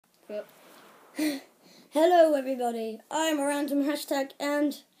But Hello everybody, I'm a random hashtag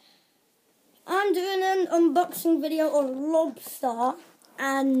and I'm doing an unboxing video on Lobstar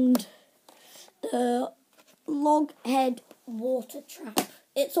and the Loghead water trap.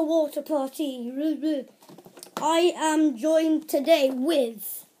 It's a water party. I am joined today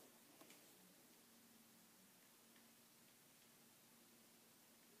with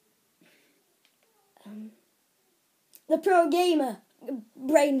the pro gamer,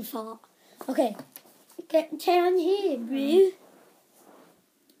 brain fart. Okay, get down here, bro.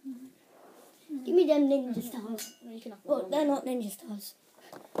 Give me them ninja stars. Well, they're not ninja stars.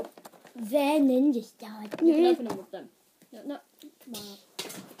 They're ninja stars. you can open them with them. No, come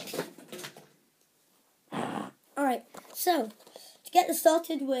on. Alright, so, to get this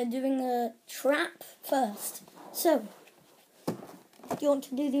started, we're doing a trap first. So, do you want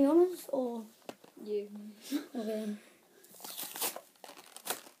to do the honours, or? You. Okay.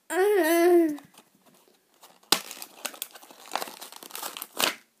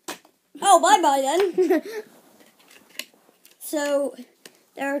 Oh, bye-bye then. So,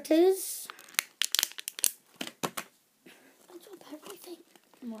 there it is. That's all everything.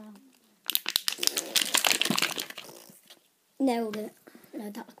 Wow. Nailed it. No,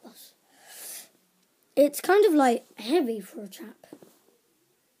 that was close. It's kind of like heavy for a trap.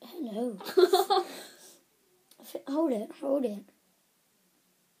 Hello. Hold it.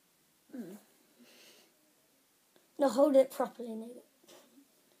 No, hold it properly, nigga.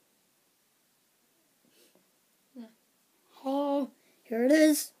 Yeah. Oh, here it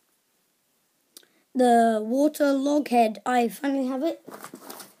is. The water loghead. I finally have it.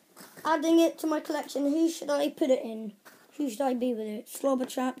 Adding it to my collection. Who should I put it in? Who should I be with it? Slobber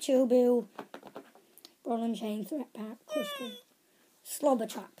Trap, Chill Bill, Bron and Chain, Threat Pack, Crystal. Slobber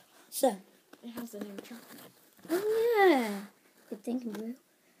Trap. So. It has the name trap. Oh yeah. Good thinking, bro.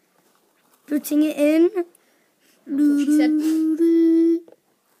 Putting it in. That's what she said.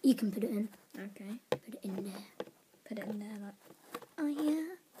 You can put it in. Okay. Put it in there. Put it in there like. Oh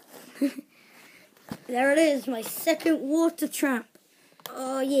yeah. There it is, my second water trap.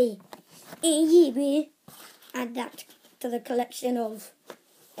 Oh yeah. Yeah, baby. Add that to the collection of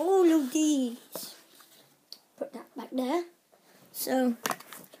all of these. Put that back there. So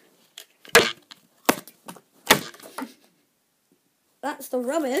that's the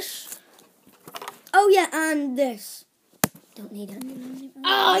rubbish. Oh yeah, and this. Don't need it.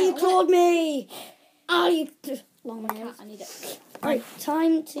 Oh, you clawed me. Oh, you long nails. I need it. Right,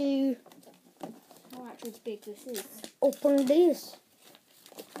 time to How actually big this is. open this.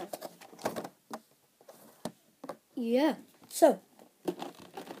 Yeah. So,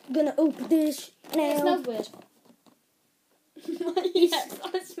 I'm gonna open this now. It smells weird. Yes,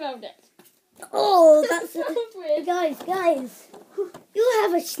 I smelled it. Oh, that's It smells weird. guys. You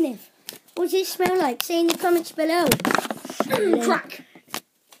have a sniff. What does it smell like? Say in the comments below. Crack.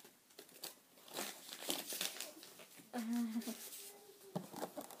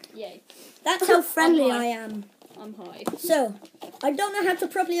 Yay. That's how friendly I am. I'm high. So, I don't know how to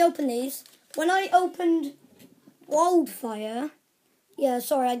properly open these. When I opened Wildfire, yeah,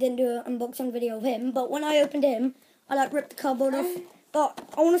 sorry I didn't do an unboxing video of him, but when I opened him, I like ripped the cardboard off. But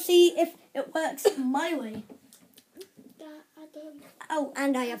I want to see if it works my way. Oh,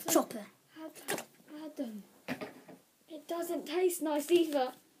 and I have Chopper. Adam, it doesn't taste nice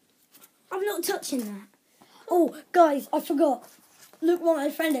either. I'm not touching that. Oh, guys, I forgot. Look what my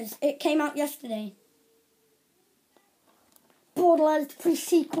friend is. It came out yesterday. Borderlands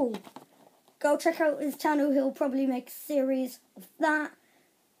pre-sequel. Go check out his channel. He'll probably make a series of that.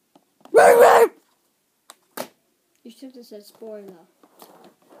 You should have said spoiler.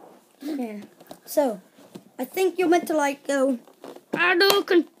 Yeah. So, I think you're meant to like go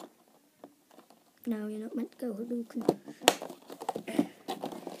Hadouken. No, you're not meant to go Hadouken.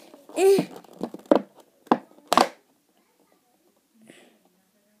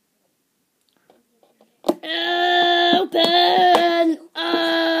 Open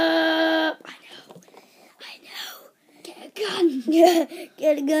up. I know. Get a gun. Yeah,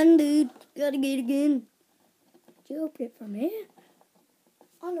 get a gun, dude. Gotta get a gun. Did you open it from here?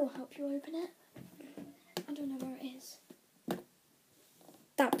 I'll help you open it. I don't know where it is.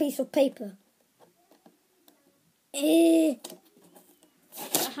 That piece of paper. A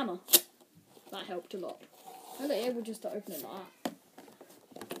hammer. That helped a lot. I was able just to open it like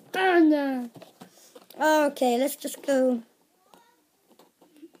that. Oh no. Okay, let's just go.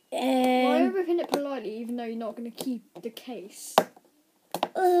 Why open it politely even though you're not going to keep the case?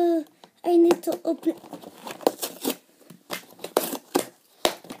 I need to open it.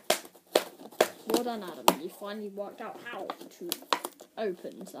 Well done, Adam. You finally worked out how to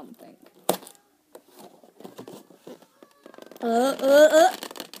open something.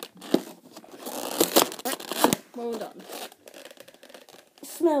 Well done.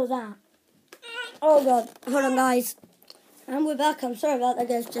 Smell that. Oh god. Hold on, guys. And we're back. I'm sorry about that,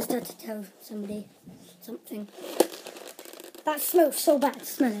 guys. Just had to tell somebody something. That smells so bad.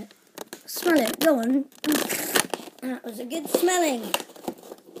 Smell it. Smell it. Go on. That was a good smelling.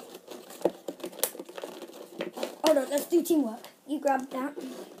 Hold on. Let's do teamwork. You grab that.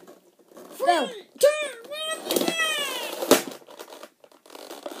 Go. 3, 2, 1,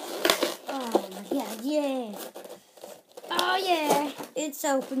 Oh, yeah. Oh, yeah. It's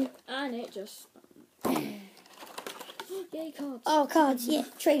open. and it just... Yay, cards. Oh, cards. Yeah,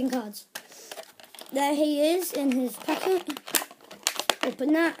 trading cards. There he is in his packet.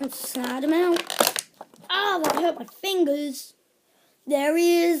 Open that and slide him out. Oh, that hurt my fingers. There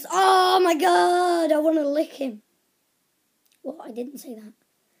he is. Oh, my God. I want to lick him. Well, I didn't say that.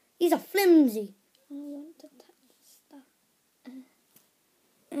 He's a flimsy. I want to touch stuff.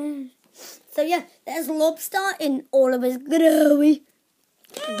 So, yeah, there's Lobstar in all of his glory.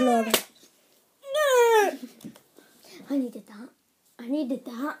 Glory. No! I needed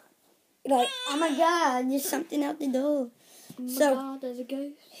that. Like, oh my god, there's something out the door. Oh my So, god, there's a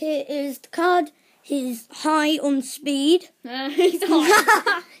ghost. here is the card. He's high on speed. He's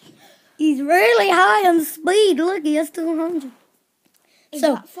high. He's really high on speed. Look, he has 200. Is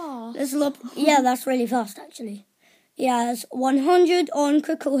So, that fast? there's yeah, that's really fast, actually. He has 100 on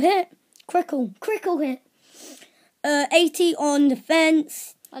critical hit. Critical hit. 80 on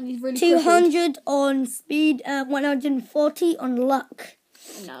defense. And he's really 200 on speed, 140 on luck.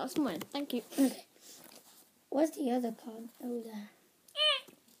 No, that's mine. Thank you. Okay. Where's the other card? Oh, there.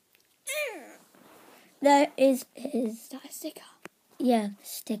 There is his, Is that a sticker? yeah,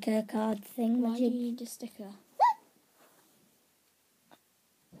 sticker card thing. Why do you need a sticker?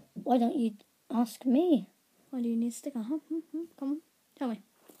 Why don't you ask me? Why do you need a sticker? Huh? Come on, tell me.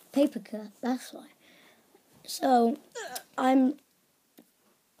 Paper cut, that's why. So, oh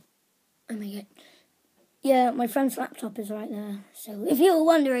my god. Yeah, my friend's laptop is right there. So, if you were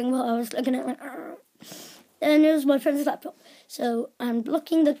wondering what I was looking at, then it was my friend's laptop. So, I'm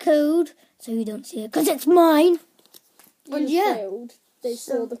blocking the code so you don't see it, because it's mine. And yeah. Failed. They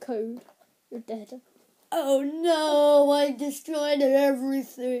saw the code. You're dead. Oh no, I destroyed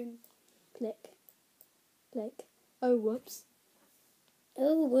everything. Click. Click. Oh, whoops.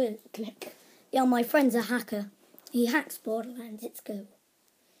 Oh, wait. Click. Yeah, my friend's a hacker. He hacks Borderlands. It's cool.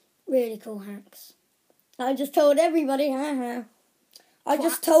 Really cool hacks. I just told everybody, I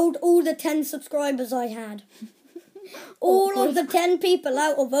just told all the 10 subscribers I had. All of the 10 people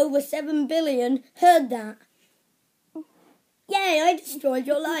out of over 7 billion heard that. Yay, I destroyed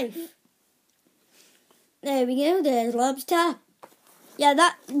your life. There we go, there's Lobstar. Yeah,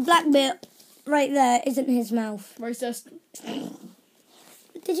 that black bit right there isn't his mouth. Racist.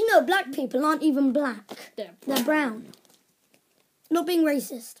 Did you know black people aren't even black? They're brown. Not being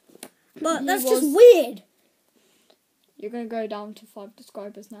racist. But that's just weird. You're going to go down to 5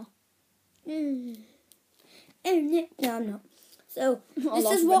 subscribers now. No, I'm not. So, I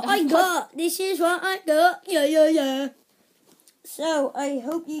this is what I got. This is what I got. Yeah. So, I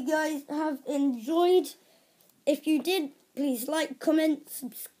hope you guys have enjoyed. If you did, please like, comment,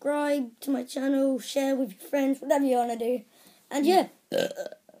 subscribe to my channel, share with your friends, whatever you want to do. And yeah.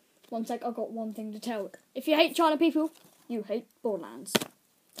 1 sec, I've got one thing to tell. If you hate China people, you hate Borderlands.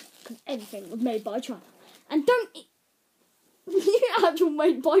 Because everything was made by China. And don't eat actual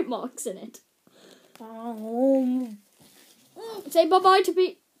made bite marks in it. Say bye-bye to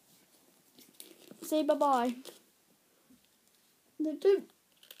be... Say bye-bye. No, don't...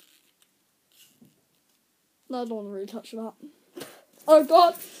 No, I don't want to really touch that. Oh,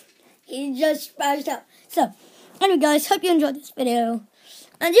 God. He just splashed out. So, anyway, guys, hope you enjoyed this video.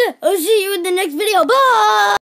 And yeah, I'll see you in the next video. Bye!